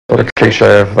The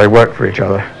cliche of they work for each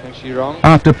other.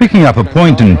 After picking up a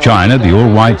point in China, the All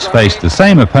Whites faced the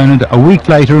same opponent a week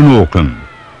later in Auckland.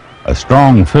 A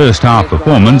strong first-half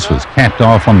performance was capped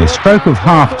off on the stroke of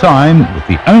half-time with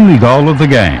the only goal of the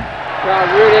game. Crowd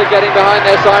really getting behind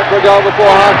their side for a goal before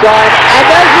half-time. And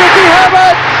there's Ricky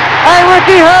Herbert! And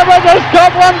Ricky Herbert has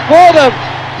got one for them!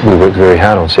 We worked very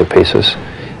hard on set pieces,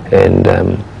 and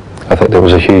I think there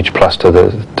was a huge plus to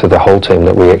the whole team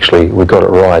that we got it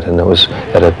right, and it was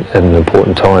at an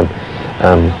important time.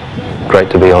 Great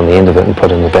to be on the end of it and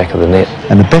put in the back of the net.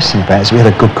 And the best thing about it is we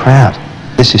had a good crowd.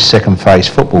 This is second phase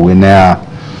football. We're now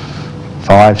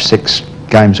 5-6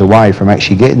 games away from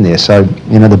actually getting there. So,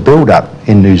 you know, the build-up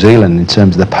in New Zealand in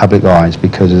terms of the public eyes,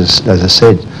 because as I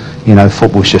said, you know,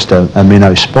 football's just a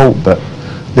minnow sport, but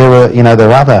there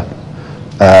are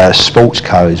other sports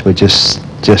codes. We're just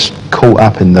caught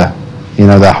up in the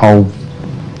whole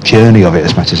journey of it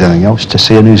as much as anything else, to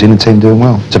see a New Zealand team doing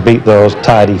well. To beat those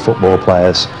tidy football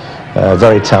players,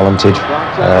 very talented,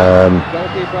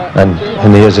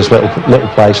 and here's this little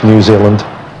place, New Zealand,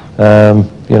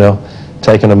 you know,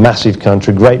 taking a massive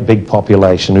country, great big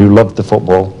population who loved the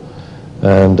football,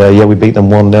 and yeah, we beat them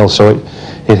 1-0, so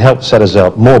it helped set us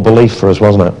up. More belief for us,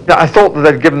 wasn't it? I thought that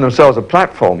they'd given themselves a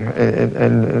platform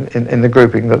in the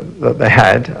grouping that they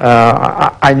had.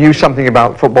 I knew something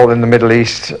about football in the Middle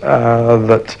East,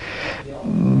 that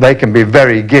they can be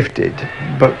very gifted,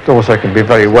 but also can be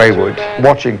very wayward.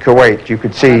 Watching Kuwait, you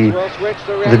could see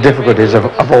the difficulties of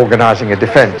organising a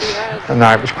defence, and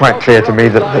now it was quite clear to me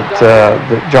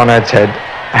that John Adshead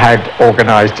had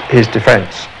organised his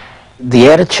defence. The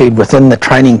attitude within the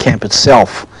training camp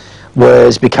itself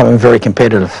was becoming very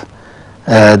competitive.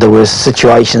 There was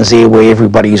situations there where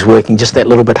everybody was working just that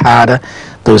little bit harder.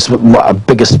 There was a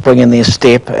bigger spring in their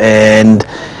step, and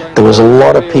there was a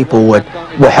lot of people were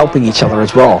helping each other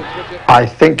as well. I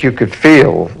think you could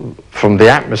feel from the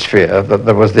atmosphere that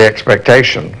there was the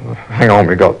expectation, hang on,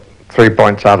 we got 3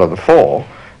 points out of the 4.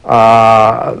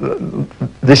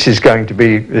 This is going to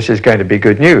be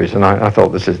good news, and I thought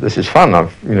this is fun.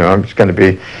 It's going to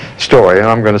be a story, and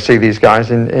I'm going to see these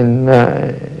guys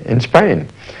in Spain.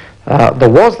 There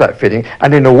was that feeling,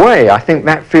 and in a way, I think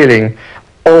that feeling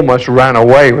almost ran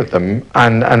away with them,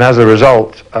 and as a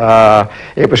result,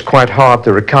 it was quite hard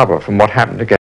to recover from what happened again.